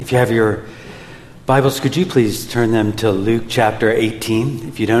If you have your Bibles, could you please turn them to Luke chapter 18?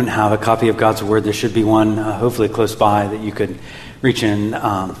 If you don't have a copy of God's Word, there should be one hopefully close by that you could reach in,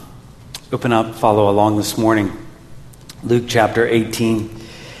 open up, follow along this morning. Luke chapter 18.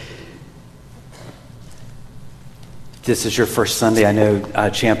 If this is your first Sunday, I know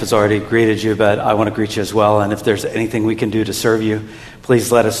Champ has already greeted you, but I want to greet you as well. And if there's anything we can do to serve you,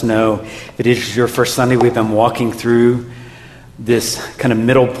 please let us know. If it is your first Sunday, we've been walking through this kind of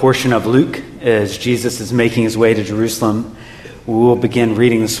middle portion of Luke as Jesus is making his way to Jerusalem. We will begin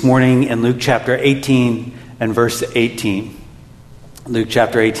reading this morning in Luke chapter 18 and verse 18. Luke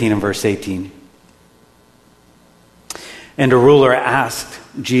chapter 18 and verse 18. And a ruler asked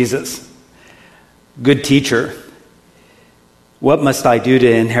Jesus, "Good teacher, what must I do to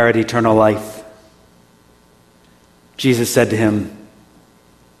inherit eternal life?" Jesus said to him,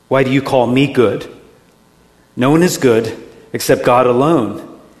 "Why do you call me good? No one is good except God alone.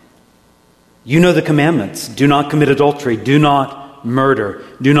 You know the commandments. Do not commit adultery. Do not murder.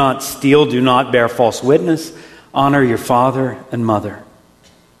 Do not steal. Do not bear false witness. Honor your father and mother."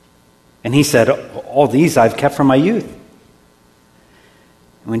 And he said, "All these I've kept from my youth."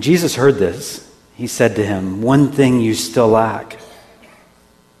 And when Jesus heard this, he said to him, "One thing you still lack.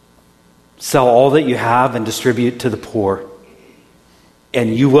 Sell all that you have and distribute to the poor,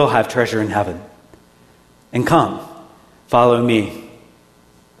 and you will have treasure in heaven. And come, follow me."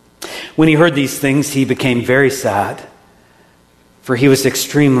 When he heard these things, he became very sad, for he was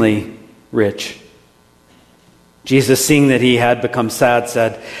extremely rich. Jesus, seeing that he had become sad,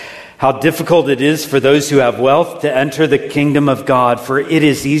 said, "How difficult it is for those who have wealth to enter the kingdom of God, for it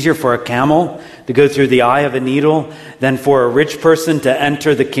is easier for a camel to go through the eye of a needle than for a rich person to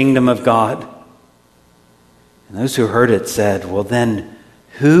enter the kingdom of God." And those who heard it said, "Well then,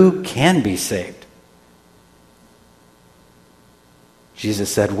 who can be saved?"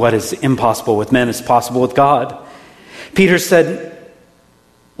 Jesus said, "What is impossible with men is possible with God." Peter said,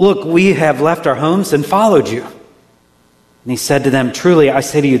 "Look, we have left our homes and followed you." And he said to them, "Truly, I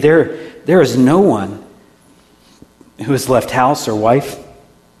say to you, there is no one who has left house or wife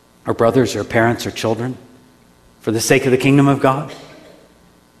or brothers or parents or children for the sake of the kingdom of God,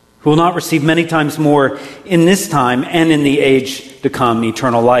 who will not receive many times more in this time and in the age to come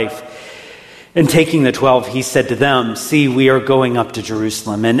eternal life." And taking the 12, he said to them, "See, we are going up to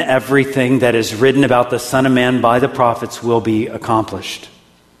Jerusalem, and everything that is written about the Son of Man by the prophets will be accomplished.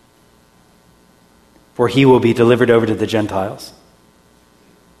 For he will be delivered over to the Gentiles.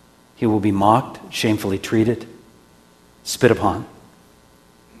 He will be mocked, shamefully treated, spit upon.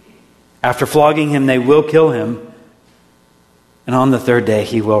 After flogging him, they will kill him, and on the third day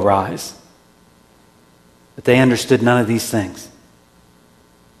he will rise." But they understood none of these things.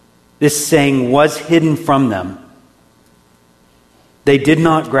 This saying was hidden from them. They did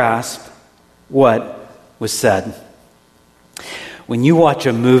not grasp what was said. When you watch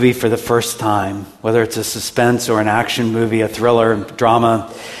a movie for the first time, whether it's a suspense or an action movie, a thriller,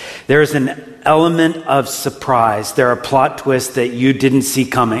 drama, there's an element of surprise. There are plot twists that you didn't see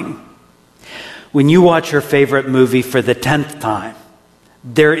coming. When you watch your favorite movie for the 10th time,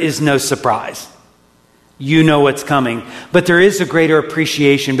 there is no surprise. You know what's coming. But there is a greater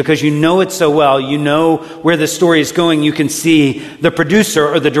appreciation because you know it so well. You know where the story is going. You can see the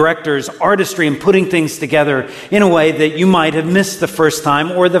producer or the director's artistry in putting things together in a way that you might have missed the first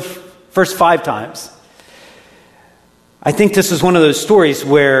time or the first 5 times. I think this is one of those stories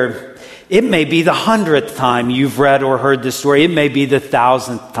where it may be the 100th time you've read or heard this story. It may be the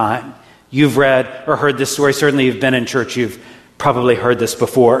 1,000th time you've read or heard this story. Certainly you've been in church. You've probably heard this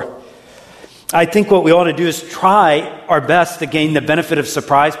before. I think what we ought to do is try our best to gain the benefit of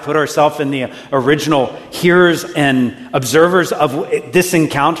surprise, put ourselves in the original hearers and observers of this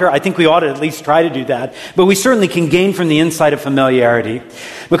encounter. I think we ought to at least try to do that. But we certainly can gain from the insight of familiarity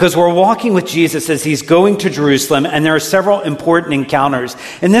because we're walking with Jesus as he's going to Jerusalem, and there are several important encounters.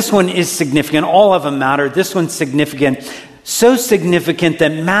 And this one is significant. All of them matter. This one's significant. So significant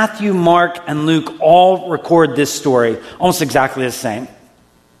that Matthew, Mark, and Luke all record this story almost exactly the same.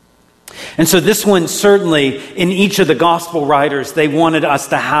 And so this one, certainly, in each of the gospel writers, they wanted us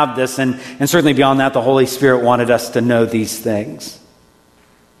to have this, and certainly beyond that, the Holy Spirit wanted us to know these things.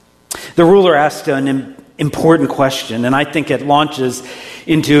 The ruler asked an important question, and I think it launches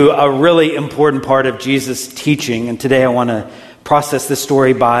into a really important part of Jesus' teaching. And today I want to process this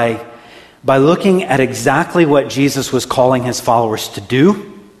story by looking at exactly what Jesus was calling his followers to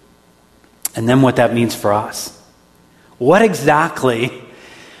do, and then what that means for us. What exactly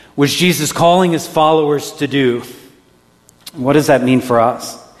was Jesus calling his followers to do? What does that mean for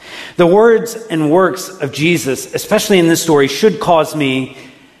us? The words and works of Jesus, especially in this story, should cause me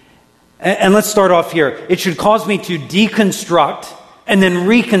And let's start off here. It should cause me to deconstruct and then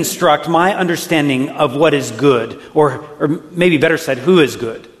reconstruct my understanding of what is good, or maybe better said, who is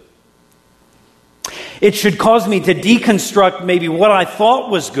good. It should cause me to deconstruct maybe what I thought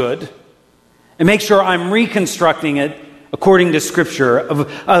was good and make sure I'm reconstructing it according to Scripture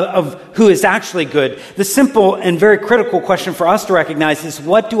of who is actually good. The simple and very critical question for us to recognize is,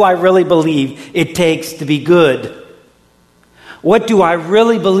 what do I really believe it takes to be good? What do I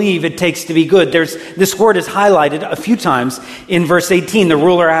really believe it takes to be good? This word is highlighted a few times in verse 18. The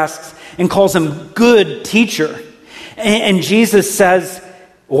ruler asks and calls him good teacher. And Jesus says,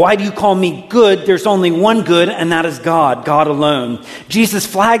 why do you call me good? There's only one good, and that is God, God alone. Jesus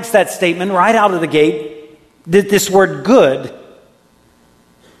flags that statement right out of the gate, this word good.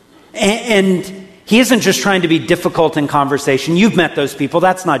 And he isn't just trying to be difficult in conversation. You've met those people.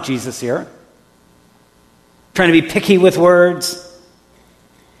 That's not Jesus here. Trying to be picky with words.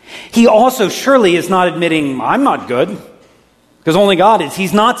 He also surely is not admitting, I'm not good, because only God is.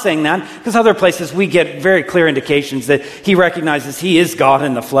 He's not saying that, because other places we get very clear indications that he recognizes he is God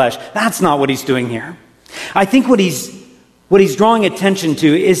in the flesh. That's not what he's doing here. I think what he's drawing attention to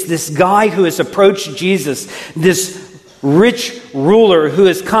is this guy who has approached Jesus, this rich ruler who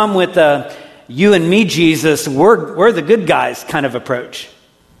has come with a you and me, Jesus, we're the good guys kind of approach.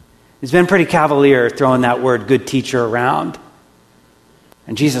 He's been pretty cavalier throwing that word good teacher around.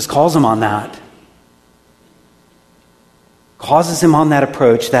 And Jesus calls him on that. Causes him on that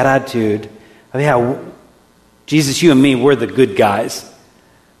approach, that attitude of, yeah, Jesus, you and me, we're the good guys.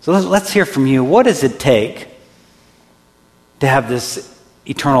 So let's hear from you. What does it take to have this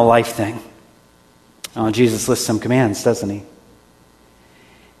eternal life thing? Oh, Jesus lists some commands, doesn't he?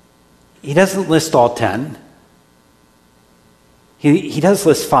 He doesn't list all 10. He does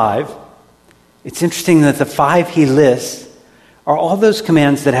list 5. It's interesting that the 5 he lists are all those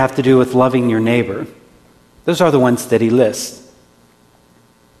commands that have to do with loving your neighbor. Those are the ones that he lists.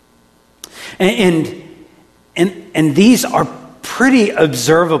 And these are pretty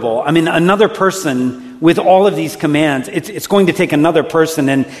observable. I mean, another person with all of these commands, it's going to take another person,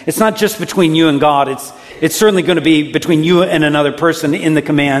 and it's not just between you and God. It's certainly going to be between you and another person in the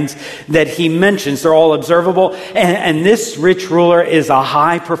commands that he mentions. They're all observable. And this rich ruler is a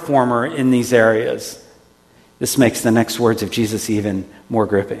high performer in these areas. This makes the next words of Jesus even more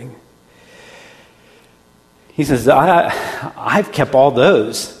gripping. He says, I've kept all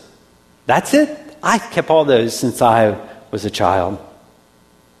those. That's it? I've kept all those since I was a child.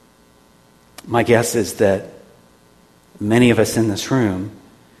 My guess is that many of us in this room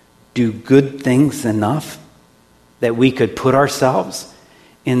do good things enough that we could put ourselves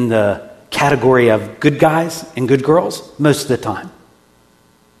in the category of good guys and good girls most of the time.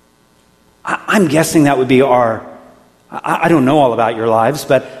 I'm guessing that would be I don't know all about your lives,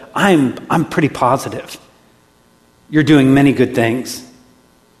 but I'm pretty positive you're doing many good things.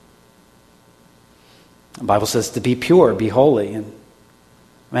 The Bible says to be pure, be holy. And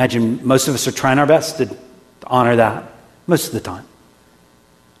imagine most of us are trying our best to honor that most of the time.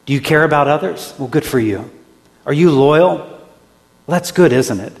 Do you care about others? Well, good for you. Are you loyal? Well, that's good,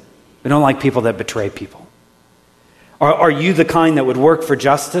 isn't it? We don't like people that betray people. Are you the kind that would work for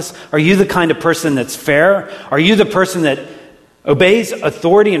justice? Are you the kind of person that's fair? Are you the person that obeys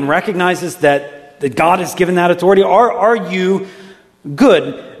authority and recognizes that God has given that authority? Are you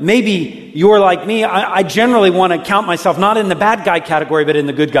good? Maybe you're like me. I generally want to count myself not in the bad guy category, but in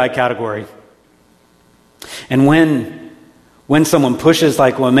the good guy category. And when someone pushes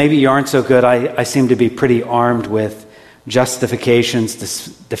like, well, maybe you aren't so good, I seem to be pretty armed with justifications,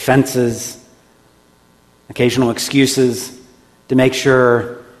 defenses, occasional excuses to make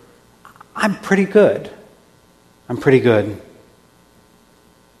sure I'm pretty good. I'm pretty good.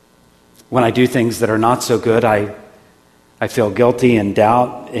 When I do things that are not so good, I feel guilty and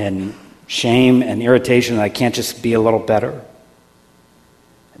doubt and shame and irritation. I can't just be a little better.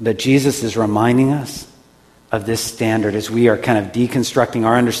 But Jesus is reminding us of this standard as we are kind of deconstructing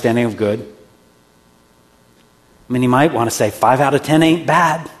our understanding of good. I mean, he might want to say 5 out of 10 ain't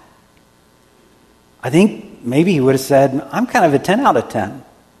bad. I think maybe he would have said, I'm kind of a 10 out of 10.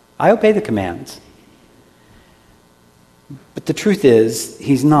 I obey the commands. But the truth is,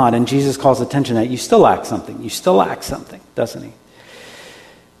 he's not, and Jesus calls attention that you still lack something. You still lack something, doesn't he?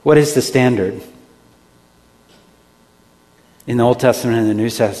 What is the standard? In the Old Testament and the New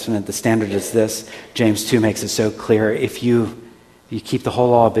Testament, the standard is this. James 2 makes it so clear. If you keep the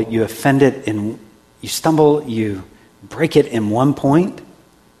whole law, but you offend it and you stumble, you break it in one point,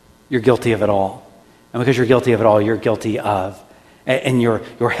 you're guilty of it all. And because you're guilty of it all, you're guilty of, and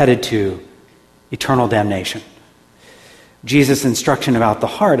you're headed to eternal damnation. Jesus' instruction about the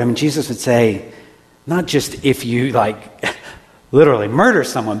heart, I mean, Jesus would say, not just if you literally murder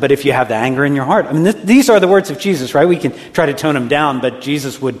someone, but if you have the anger in your heart. I mean, these are the words of Jesus, right? We can try to tone them down, but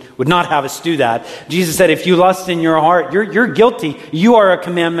Jesus would not have us do that. Jesus said, if you lust in your heart, you're guilty. You are a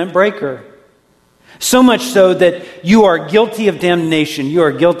commandment breaker. So much so that you are guilty of damnation. You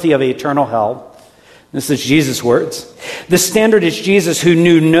are guilty of eternal hell. This is Jesus' words. The standard is Jesus who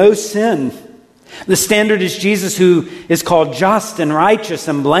knew no sin. The standard is Jesus who is called just and righteous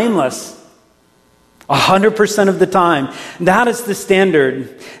and blameless 100% of the time. That is the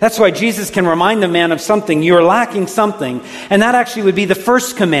standard. That's why Jesus can remind the man of something. You're lacking something. And that actually would be the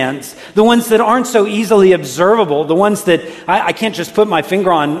first commands. The ones that aren't so easily observable. The ones that I can't just put my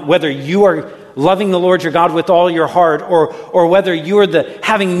finger on whether you are loving the Lord your God with all your heart or whether you are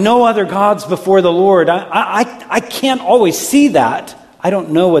having no other gods before the Lord. I can't always see that. I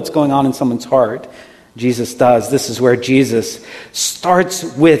don't know what's going on in someone's heart. Jesus does. This is where Jesus starts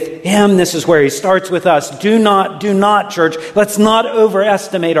with him. This is where he starts with us. Do not, church. Let's not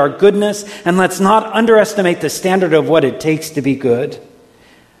overestimate our goodness, and let's not underestimate the standard of what it takes to be good.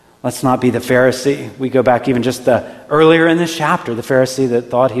 Let's not be the Pharisee. We go back even just earlier in this chapter, the Pharisee that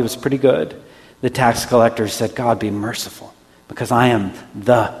thought he was pretty good. The tax collector said, God, be merciful, because I am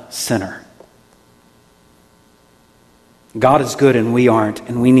the sinner. God is good and we aren't,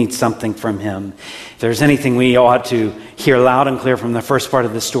 and we need something from him. If there's anything we ought to hear loud and clear from the first part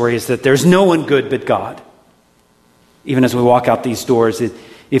of the story, is that there's no one good but God. Even as we walk out these doors,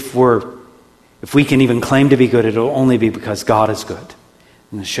 if we can even claim to be good, it'll only be because God is good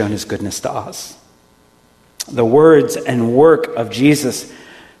and has shown his goodness to us. The words and work of Jesus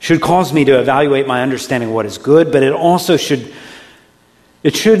should cause me to evaluate my understanding of what is good, but it also should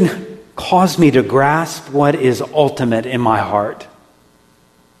cause me to grasp what is ultimate in my heart.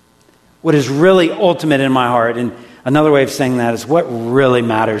 What is really ultimate in my heart. And another way of saying that is what really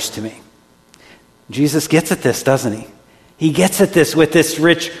matters to me. Jesus gets at this, doesn't he? He gets at this with this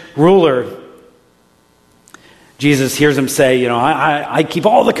rich ruler. Jesus hears him say, I keep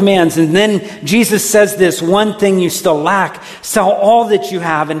all the commands. And then Jesus says this, one thing you still lack. Sell all that you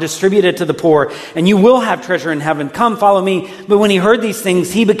have and distribute it to the poor, and you will have treasure in heaven. Come, follow me. But when he heard these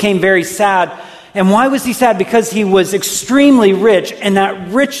things, he became very sad. And why was he sad? Because he was extremely rich, and that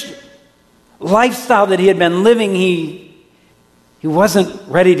rich lifestyle that he had been living, he wasn't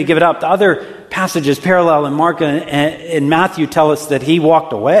ready to give it up. The other passages parallel in Mark and Matthew tell us that he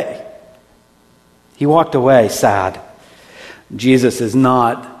walked away. He walked away sad. Jesus has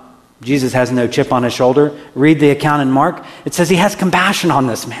no chip on his shoulder. Read the account in Mark. It says he has compassion on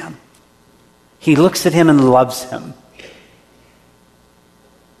this man. He looks at him and loves him.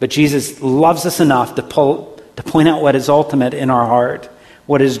 But Jesus loves us enough to point out what is ultimate in our heart,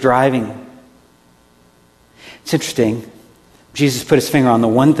 what is driving. It's interesting. Jesus put his finger on the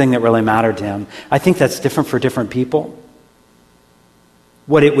one thing that really mattered to him. I think that's different for different people.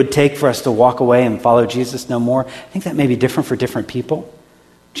 What it would take for us to walk away and follow Jesus no more, I think that may be different for different people.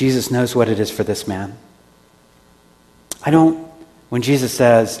 Jesus knows what it is for this man. When Jesus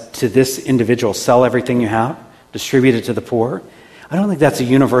says to this individual, sell everything you have, distribute it to the poor, I don't think that's a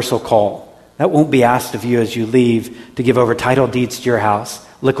universal call. That won't be asked of you as you leave to give over title deeds to your house,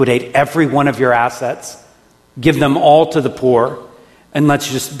 liquidate every one of your assets, give them all to the poor, and let's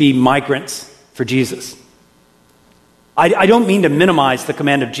just be migrants for Jesus. I don't mean to minimize the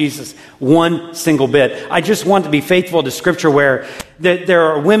command of Jesus one single bit. I just want to be faithful to Scripture where there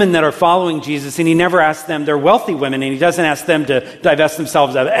are women that are following Jesus, and he never asks them, they're wealthy women, and he doesn't ask them to divest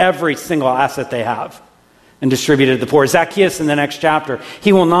themselves of every single asset they have and distribute it to the poor. Zacchaeus in the next chapter,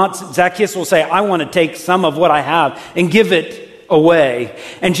 Zacchaeus will say, I want to take some of what I have and give it away.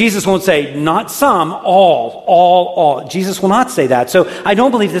 And Jesus won't say, not some, all. Jesus will not say that. So I don't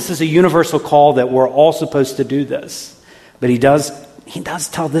believe this is a universal call that we're all supposed to do this. But he does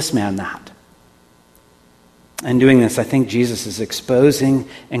tell this man that. And doing this, I think Jesus is exposing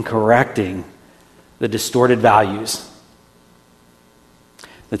and correcting the distorted values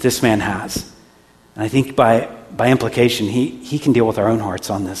that this man has. And I think by implication, he can deal with our own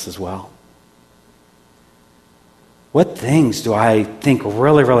hearts on this as well. What things do I think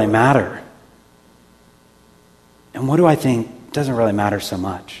really, really matter? And what do I think doesn't really matter so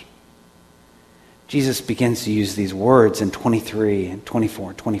much? Jesus begins to use these words in 23 and 24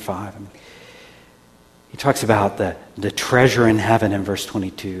 and 25. He talks about the treasure in heaven in verse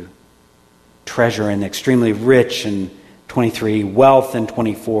 22. Treasure and extremely rich in 23. Wealth in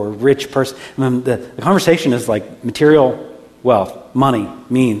 24. Rich person. The conversation is like material wealth, money,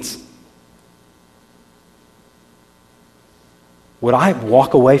 means. Would I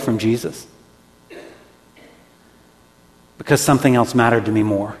walk away from Jesus? because something else mattered to me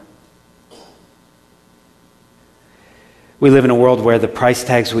more. We live in a world where the price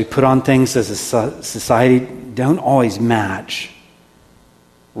tags we put on things as a society don't always match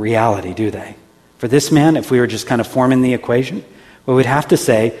reality, do they? For this man, if we were just kind of forming the equation, we would have to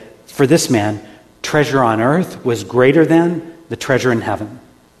say, for this man, treasure on earth was greater than the treasure in heaven.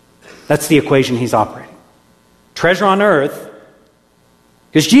 That's the equation he's operating. Treasure on earth,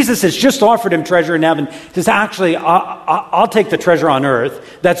 because Jesus has just offered him treasure in heaven. He says, actually, I'll take the treasure on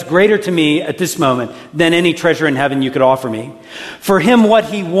earth that's greater to me at this moment than any treasure in heaven you could offer me. For him, what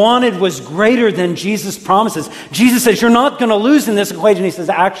he wanted was greater than Jesus' promises. Jesus says, you're not going to lose in this equation. He says,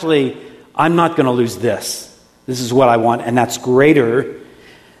 actually, I'm not going to lose this. This is what I want, and that's greater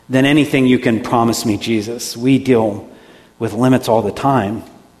than anything you can promise me, Jesus. We deal with limits all the time.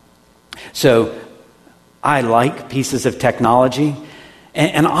 So I like pieces of technology.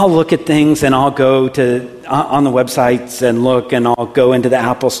 And I'll look at things and I'll go to on the websites and look, and I'll go into the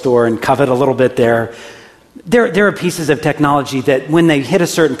Apple store and covet a little bit there. There are pieces of technology that when they hit a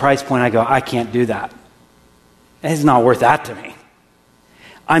certain price point, I go, I can't do that. It's not worth that to me.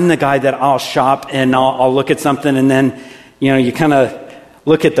 I'm the guy that I'll shop and I'll look at something, and then, you kind of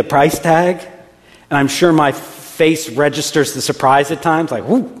look at the price tag, and I'm sure my face registers the surprise at times, like,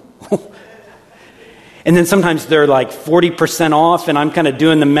 whoo. And then sometimes they're like 40% off, and I'm kind of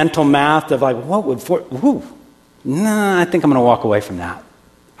doing the mental math of like, what would, I think I'm going to walk away from that.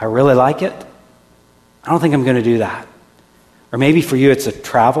 I really like it. I don't think I'm going to do that. Or maybe for you it's a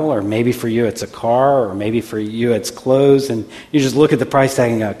travel, or maybe for you it's a car, or maybe for you it's clothes, and you just look at the price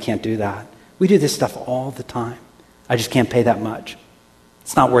tag and go, I can't do that. We do this stuff all the time. I just can't pay that much.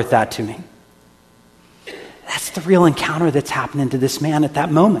 It's not worth that to me. That's the real encounter that's happening to this man at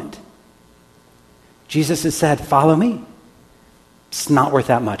that moment. Jesus has said, follow me. It's not worth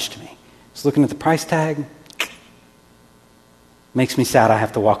that much to me. Just looking at the price tag, makes me sad I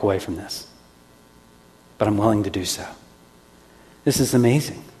have to walk away from this. But I'm willing to do so. This is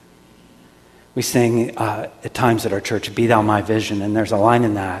amazing. We sing at times at our church, be thou my vision, and there's a line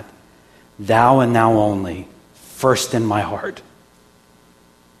in that, thou and thou only, first in my heart.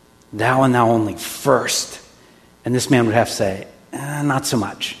 Thou and thou only, first. And this man would have to say, not so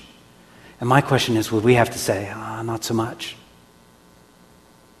much. And my question is, would we have to say, not so much?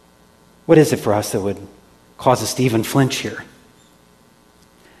 What is it for us that would cause us to even flinch here?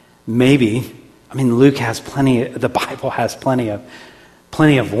 Maybe, Luke has the Bible has plenty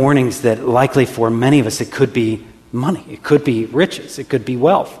of warnings that likely for many of us it could be money, it could be riches, it could be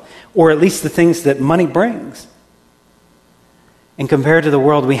wealth, or at least the things that money brings. And compared to the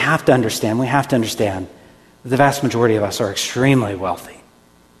world, we have to understand that the vast majority of us are extremely wealthy.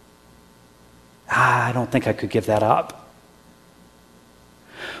 I don't think I could give that up.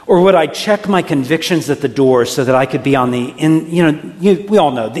 Or would I check my convictions at the door so that I could be on we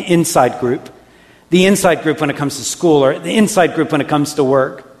all know, the inside group. The inside group when it comes to school, or the inside group when it comes to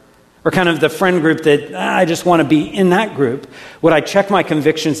work. Or kind of the friend group that I just want to be in that group. Would I check my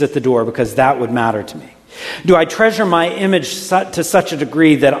convictions at the door because that would matter to me? Do I treasure my image to such a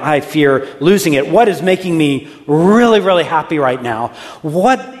degree that I fear losing it? What is making me really, really happy right now?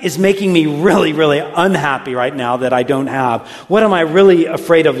 What is making me really, really unhappy right now that I don't have? What am I really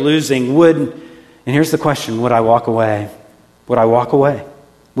afraid of losing? And here's the question, would I walk away? Would I walk away?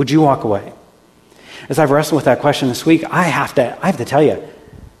 Would you walk away? As I've wrestled with that question this week, I have to tell you,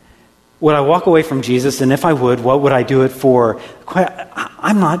 would I walk away from Jesus? And if I would, what would I do it for?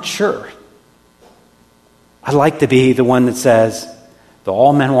 I'm not sure. I'd like to be the one that says, though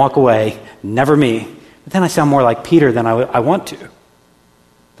all men walk away, never me. But then I sound more like Peter than I want to.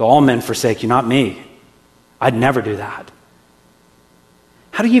 Though all men forsake you, not me. I'd never do that.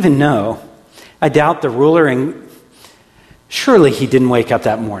 How do you even know? I doubt the ruler, and surely he didn't wake up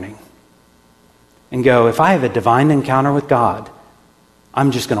that morning and go, if I have a divine encounter with God, I'm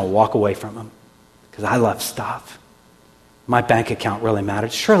just going to walk away from him because I love stuff. My bank account really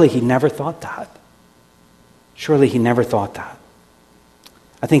matters. Surely he never thought that. Surely he never thought that.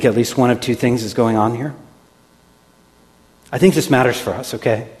 I think at least one of two things is going on here. I think this matters for us,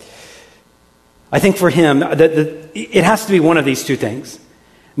 okay? I think for him, it has to be one of these two things.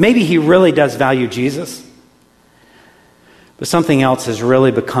 Maybe he really does value Jesus, but something else has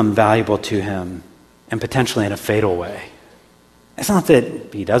really become valuable to him, and potentially in a fatal way. It's not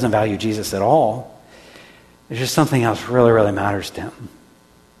that he doesn't value Jesus at all. It's just something else really, really matters to him.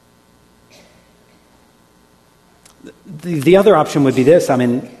 The other option would be this.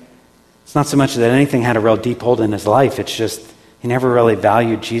 It's not so much that anything had a real deep hold in his life. It's just he never really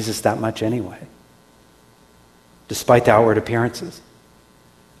valued Jesus that much anyway, despite the outward appearances.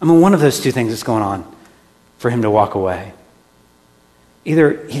 One of those two things is going on for him to walk away.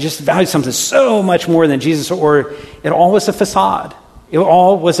 either he just valued something so much more than Jesus, or it all was a facade. It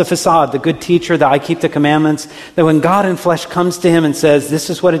all was a facade. The good teacher, that I keep the commandments, that when God in flesh comes to him and says, this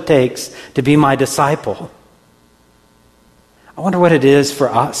is what it takes to be my disciple. I wonder what it is for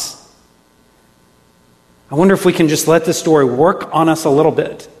us. I wonder if we can just let the story work on us a little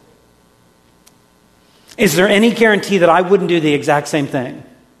bit. Is there any guarantee that I wouldn't do the exact same thing?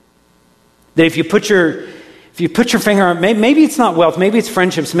 That if you put your finger on, maybe it's not wealth, maybe it's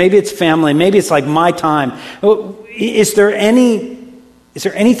friendships, maybe it's family, maybe it's like my time. Is there anything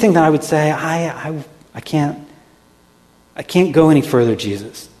that I would say, I can't go any further,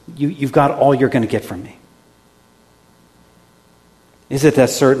 Jesus? You've got all you're going to get from me. Is it that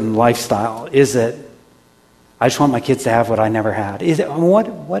certain lifestyle? Is it, I just want my kids to have what I never had? Is it,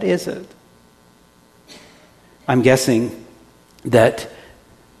 what is it? I'm guessing that,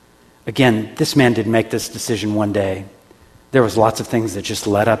 again, this man didn't make this decision one day. There was lots of things that just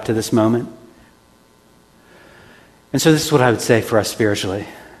led up to this moment. And so this is what I would say for us spiritually.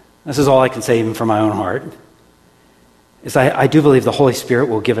 This is all I can say even from my own heart. Is I do believe the Holy Spirit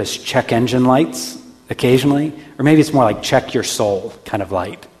will give us check engine lights occasionally, or maybe it's more like check your soul kind of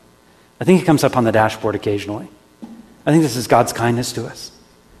light. I think it comes up on the dashboard occasionally. I think this is God's kindness to us.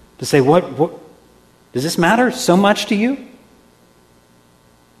 To say, what does this matter so much to you?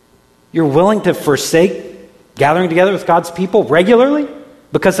 You're willing to forsake gathering together with God's people regularly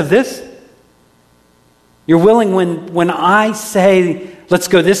because of this? You're willing when I say, let's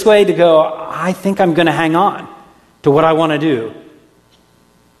go this way, to go, I think I'm going to hang on to what I want to do.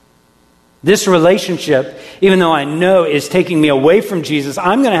 This relationship, even though I know is taking me away from Jesus,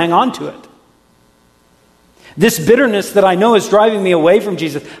 I'm going to hang on to it. This bitterness that I know is driving me away from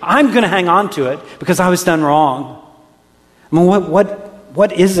Jesus, I'm going to hang on to it because I was done wrong. I mean,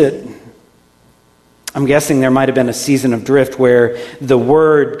 what is it? I'm guessing there might have been a season of drift where the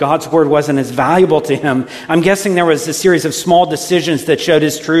word, God's word, wasn't as valuable to him. I'm guessing there was a series of small decisions that showed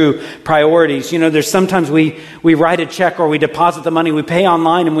his true priorities. You know, there's sometimes we write a check or we deposit the money, we pay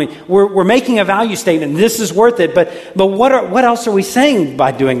online, and we're making a value statement. This is worth it. But what else are we saying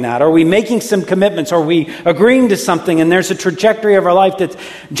by doing that? Are we making some commitments? Are we agreeing to something? And there's a trajectory of our life that's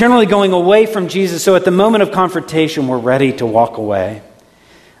generally going away from Jesus. So at the moment of confrontation, we're ready to walk away.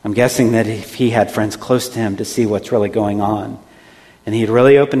 I'm guessing that if he had friends close to him to see what's really going on, and he had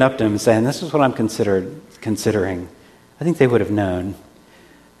really opened up to him and saying, this is what I'm considering, I think they would have known.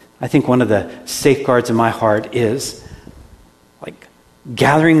 I think one of the safeguards in my heart is like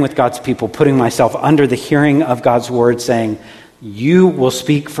gathering with God's people, putting myself under the hearing of God's word, saying, you will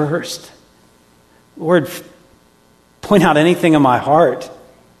speak first. Lord, point out anything in my heart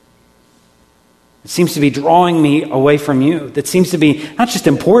it seems to be drawing me away from you. That seems to be not just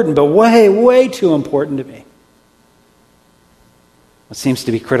important, but way, way too important to me. What seems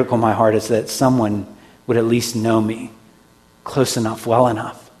to be critical in my heart is that someone would at least know me close enough, well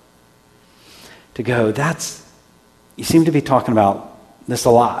enough, to go, you seem to be talking about this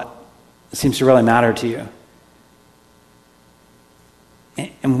a lot. It seems to really matter to you.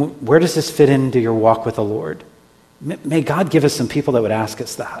 And where does this fit into your walk with the Lord? May God give us some people that would ask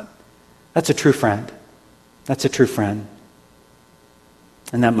us that. That's a true friend. That's a true friend.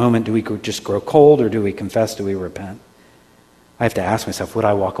 In that moment, do we just grow cold, or do we confess? Do we repent? I have to ask myself, would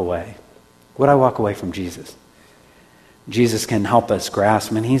I walk away? Would I walk away from Jesus? Jesus can help us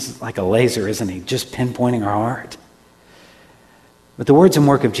grasp, and he's like a laser, isn't he? Just pinpointing our heart. But the words and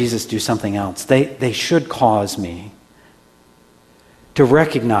work of Jesus do something else. They should cause me to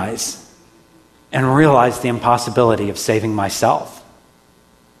recognize and realize the impossibility of saving myself.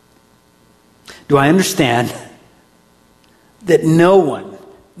 Do I understand that no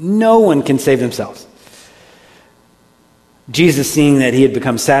one can save themselves? Jesus, seeing that he had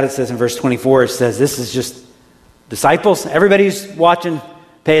become sad, it says in verse 24, says, this is just disciples, everybody who's watching,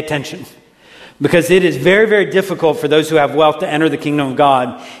 pay attention. Because it is very, very difficult for those who have wealth to enter the kingdom of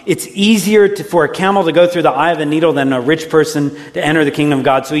God. It's easier for a camel to go through the eye of a needle than a rich person to enter the kingdom of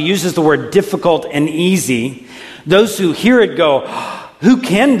God. So he uses the word difficult and easy. Those who hear it go, who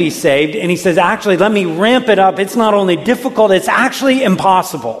can be saved? And he says, actually, let me ramp it up. It's not only difficult, it's actually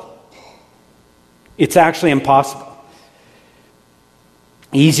impossible. It's actually impossible.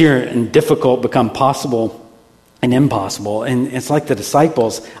 Easier and difficult become possible and impossible. And it's like the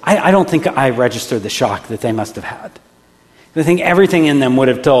disciples. I don't think I registered the shock that they must have had. I think everything in them would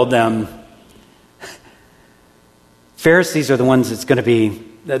have told them, Pharisees are the ones that's going to be,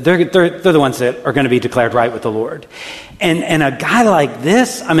 they're the ones that are going to be declared right with the Lord. And a guy like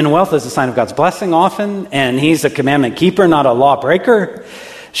this, I mean, wealth is a sign of God's blessing often, and he's a commandment keeper, not a law breaker.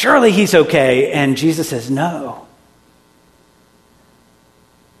 Surely he's okay. And Jesus says, no.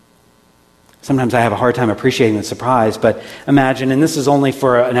 Sometimes I have a hard time appreciating the surprise, but imagine, and this is only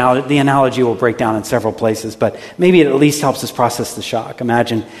for the analogy will break down in several places, but maybe it at least helps us process the shock.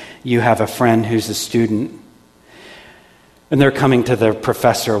 Imagine you have a friend who's a student, and they're coming to their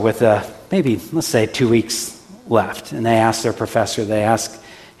professor with maybe, let's say, 2 weeks left, and they ask their professor, they ask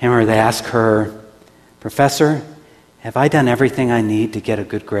him or they ask her, "Professor, have I done everything I need to get a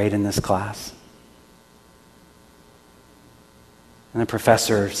good grade in this class?" And the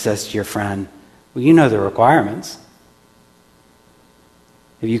professor says to your friend, "Well, you know the requirements.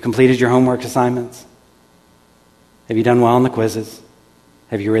 Have you completed your homework assignments? Have you done well in the quizzes?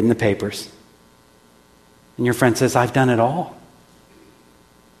 Have you written the papers?" And your friend says, "I've done it all.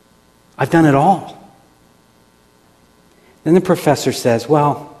 I've done it all." Then the professor says,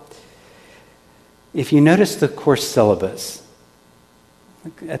 "Well, if you notice the course syllabus,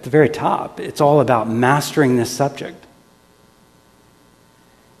 at the very top, it's all about mastering this subject."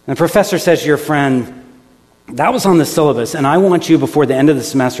 And the professor says to your friend, "That was on the syllabus, and I want you before the end of the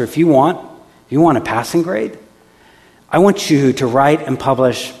semester, if you want a passing grade, I want you to write and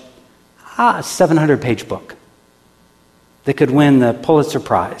publish a 700-page book that could win the Pulitzer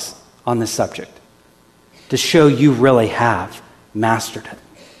Prize on this subject to show you really have mastered it.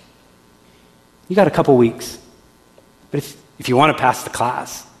 You got a couple weeks, but if you want to pass the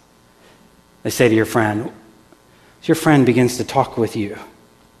class," they say to your friend, as your friend begins to talk with you,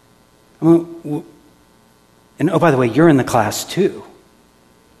 and oh, by the way, you're in the class too.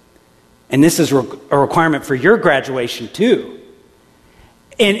 And this is a requirement for your graduation too.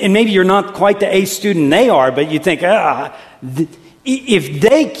 And maybe you're not quite the A student they are, but you think, if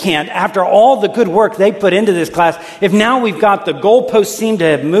they can't, after all the good work they put into this class, if now we've got the goalposts seem to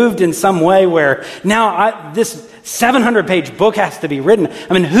have moved in some way where now this 700-page book has to be written.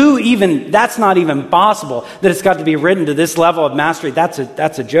 I mean, that's not even possible that it's got to be written to this level of mastery. That's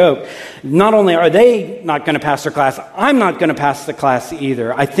a joke. Not only are they not going to pass their class, I'm not going to pass the class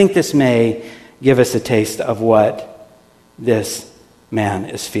either. I think this may give us a taste of what this man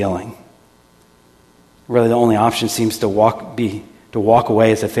is feeling. Really, the only option seems to walk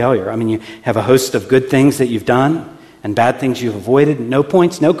away as a failure. I mean, you have a host of good things that you've done and bad things you've avoided. No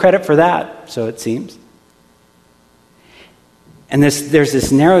points, no credit for that, so it seems. And there's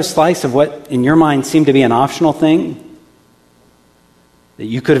this narrow slice of what, in your mind, seemed to be an optional thing that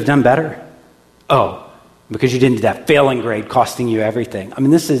you could have done better. Oh, because you didn't do that failing grade costing you everything. I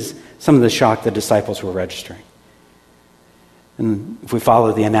mean, this is some of the shock the disciples were registering. And if we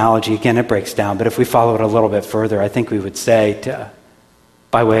follow the analogy, again, it breaks down. But if we follow it a little bit further, I think we would say,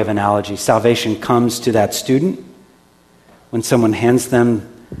 by way of analogy, salvation comes to that student when someone hands them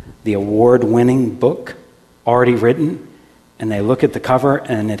the award-winning book already written, and they look at the cover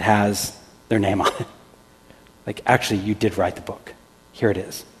and it has their name on it. Like, actually, you did write the book. Here it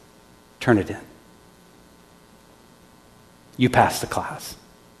is. Turn it in. You passed the class.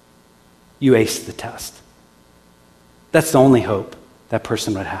 You aced the test. That's the only hope that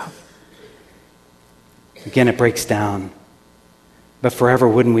person would have. Again, it breaks down. But forever,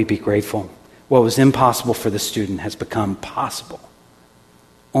 wouldn't we be grateful? What was impossible for the student has become possible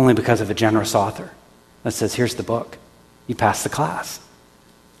only because of a generous author that says, here's the book. You passed the class.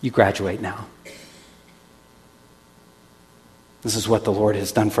 You graduate now. This is what the Lord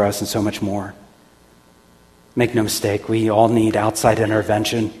has done for us and so much more. Make no mistake, we all need outside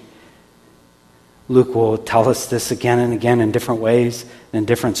intervention. Luke will tell us this again and again in different ways and in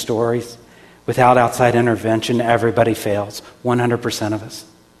different stories. Without outside intervention, everybody fails. 100% of us.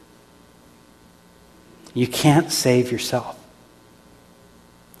 You can't save yourself.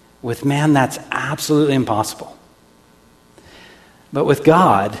 With man, that's absolutely impossible. But with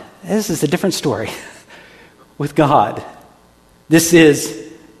God, this is a different story. With God, this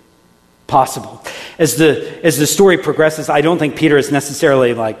is possible. As the story progresses, I don't think Peter is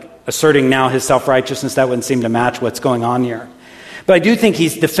necessarily asserting now his self-righteousness. That wouldn't seem to match what's going on here. But I do think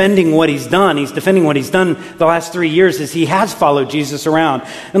he's defending what he's done. He's defending what he's done the last 3 years as he has followed Jesus around.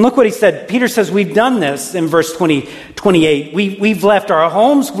 And look what he said. Peter says, we've done this in verse 28. We've left our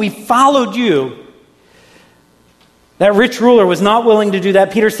homes. We followed you. That rich ruler was not willing to do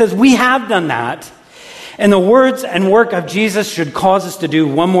that. Peter says, we have done that. And the words and work of Jesus should cause us to do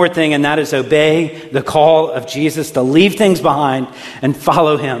one more thing, and that is obey the call of Jesus to leave things behind and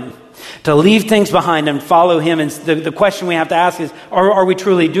follow him. To leave things behind and follow him. And the question we have to ask is, are we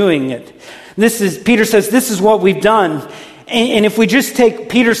truly doing it? Peter says, this is what we've done. And if we just take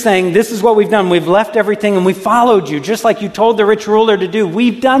Peter saying, this is what we've done, we've left everything and we followed you, just like you told the rich ruler to do,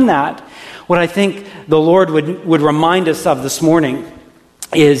 we've done that. What I think the Lord would remind us of this morning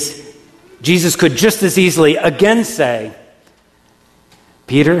is Jesus could just as easily again say,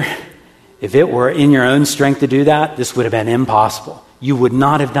 Peter, If it were in your own strength to do that, this would have been impossible. You would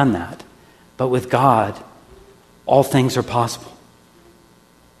not have done that. But with God, all things are possible.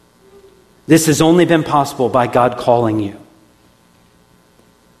 This has only been possible by God calling you.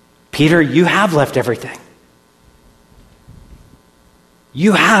 Peter, you have left everything.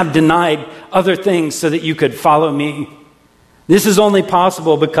 You have denied other things so that you could follow me. This is only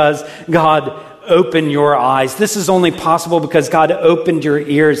possible because God opened your eyes. This is only possible because God opened your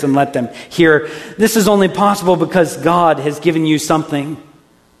ears and let them hear. This is only possible because God has given you something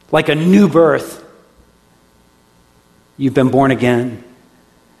like a new birth. You've been born again.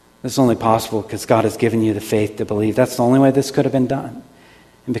 This is only possible because God has given you the faith to believe. That's the only way this could have been done.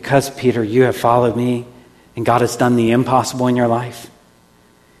 And because, Peter, you have followed me and God has done the impossible in your life,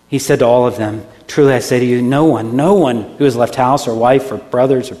 he said to all of them, truly I say to you, no one who has left house or wife or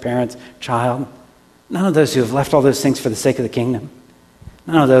brothers or parents, child, none of those who have left all those things for the sake of the kingdom,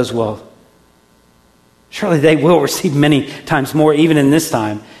 none of those surely they will receive many times more, even in this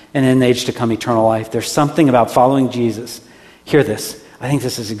time and in the age to come, eternal life. There's something about following Jesus. Hear this. I think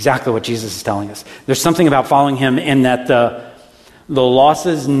this is exactly what Jesus is telling us. There's something about following him in that the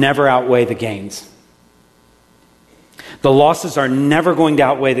losses never outweigh the gains. The losses are never going to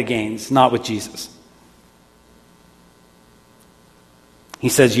outweigh the gains, not with Jesus. He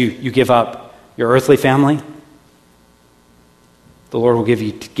says you give up your earthly family, the Lord will give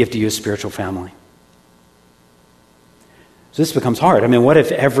to you a spiritual family. So this becomes hard. I mean, what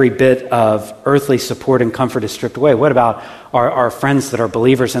if every bit of earthly support and comfort is stripped away? What about our friends that are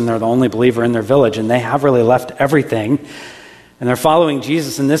believers and they're the only believer in their village and they have really left everything and they're following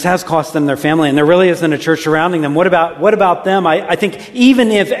Jesus and this has cost them their family and there really isn't a church surrounding them? What about them? I think even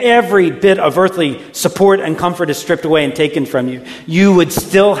if every bit of earthly support and comfort is stripped away and taken from you, you would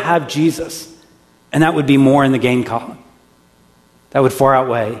still have Jesus, and that would be more in the gain column. That would far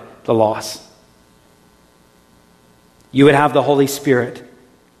outweigh the loss. You would have the Holy Spirit.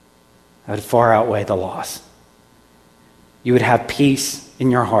 That would far outweigh the loss. You would have peace in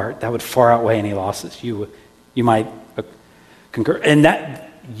your heart. That would far outweigh any losses. You might concur. And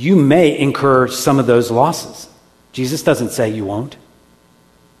that you may incur some of those losses. Jesus doesn't say you won't.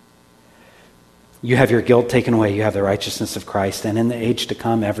 You have your guilt taken away. You have the righteousness of Christ. And in the age to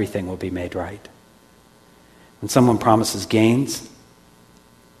come, everything will be made right. When someone promises gains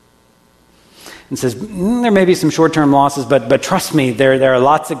and says, there may be some short-term losses, but trust me, there are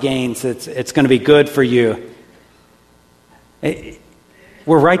lots of gains. It's going to be good for you. We're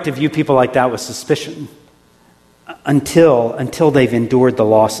right to view people like that with suspicion until they've endured the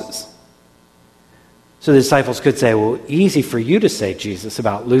losses. So the disciples could say, well, easy for you to say, Jesus,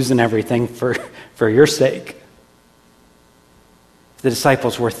 about losing everything for your sake. If the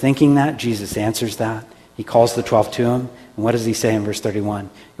disciples were thinking that, Jesus answers that. He calls the 12 to him. And what does he say in verse 31? You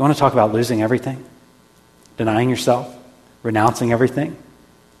want to talk about losing everything? Denying yourself? Renouncing everything? You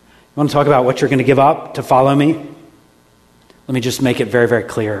want to talk about what you're going to give up to follow me? Let me just make it very, very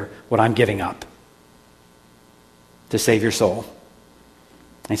clear what I'm giving up to save your soul.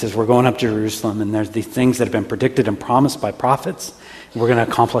 And he says, we're going up to Jerusalem, and there's the things that have been predicted and promised by prophets. And we're going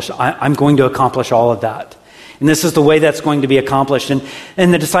to accomplish, I'm going to accomplish all of that. And this is the way that's going to be accomplished.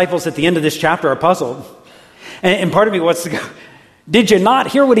 And the disciples at the end of this chapter are puzzled. And part of me wants to go, did you not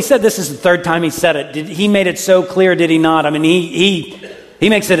hear what he said? This is the third time he said it. He made it so clear, did he not? I mean, he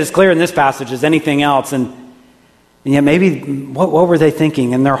makes it as clear in this passage as anything else. And yet maybe, what were they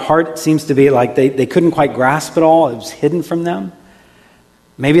thinking? And their heart seems to be like they couldn't quite grasp it all. It was hidden from them.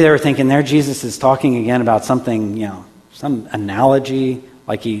 Maybe they were thinking there Jesus is talking again about something, some analogy,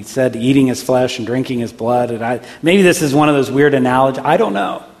 like he said, eating his flesh and drinking his blood. And maybe this is one of those weird analogies. I don't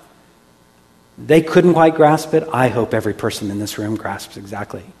know. They couldn't quite grasp it. I hope every person in this room grasps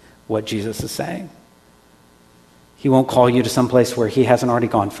exactly what Jesus is saying. He won't call you to some place where he hasn't already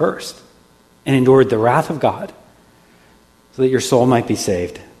gone first and endured the wrath of God so that your soul might be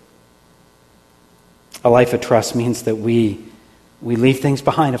saved. A life of trust means that we leave things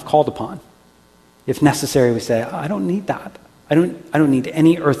behind if called upon. If necessary, we say, I don't need that. I don't need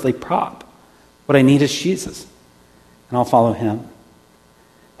any earthly prop. What I need is Jesus, and I'll follow him.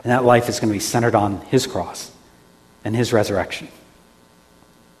 And that life is going to be centered on his cross and his resurrection.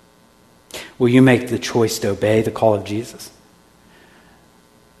 Will you make the choice to obey the call of Jesus?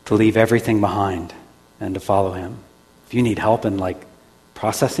 To leave everything behind and to follow him? If you need help in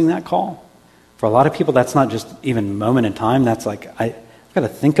processing that call, for a lot of people that's not just even a moment in time, that's I've got to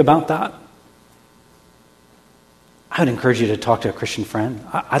think about that. I would encourage you to talk to a Christian friend.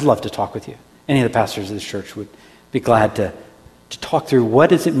 I'd love to talk with you. Any of the pastors of this church would be glad to talk through what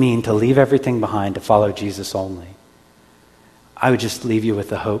does it mean to leave everything behind to follow Jesus only. I would just leave you with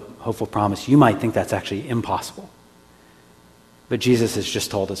the hopeful promise. You might think that's actually impossible. But Jesus has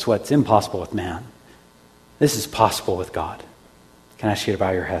just told us what's impossible with man. This is possible with God. Can I ask you to bow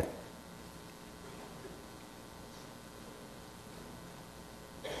your head?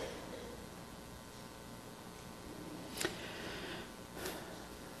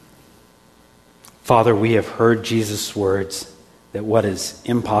 Father, we have heard Jesus' words that what is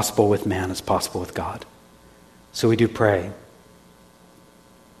impossible with man is possible with God. So we do pray.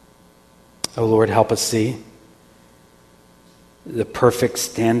 Oh Lord, help us see the perfect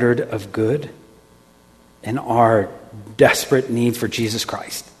standard of good and our desperate need for Jesus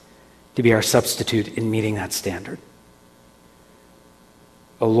Christ to be our substitute in meeting that standard.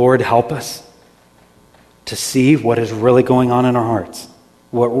 Oh Lord, help us to see what is really going on in our hearts,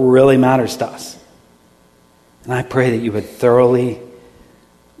 what really matters to us. And I pray that you would thoroughly,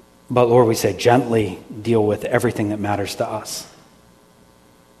 but Lord, we say gently, deal with everything that matters to us,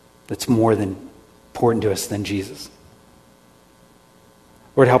 that's more than important to us than Jesus.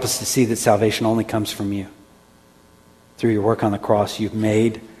 Lord, help us to see that salvation only comes from you. Through your work on the cross, you've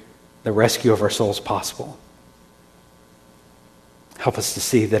made the rescue of our souls possible. Help us to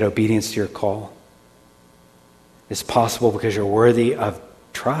see that obedience to your call is possible because you're worthy of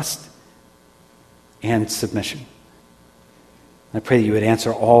trust and submission. I pray that you would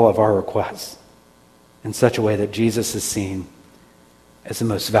answer all of our requests in such a way that Jesus is seen as the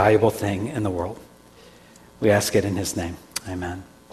most valuable thing in the world. We ask it in his name. Amen.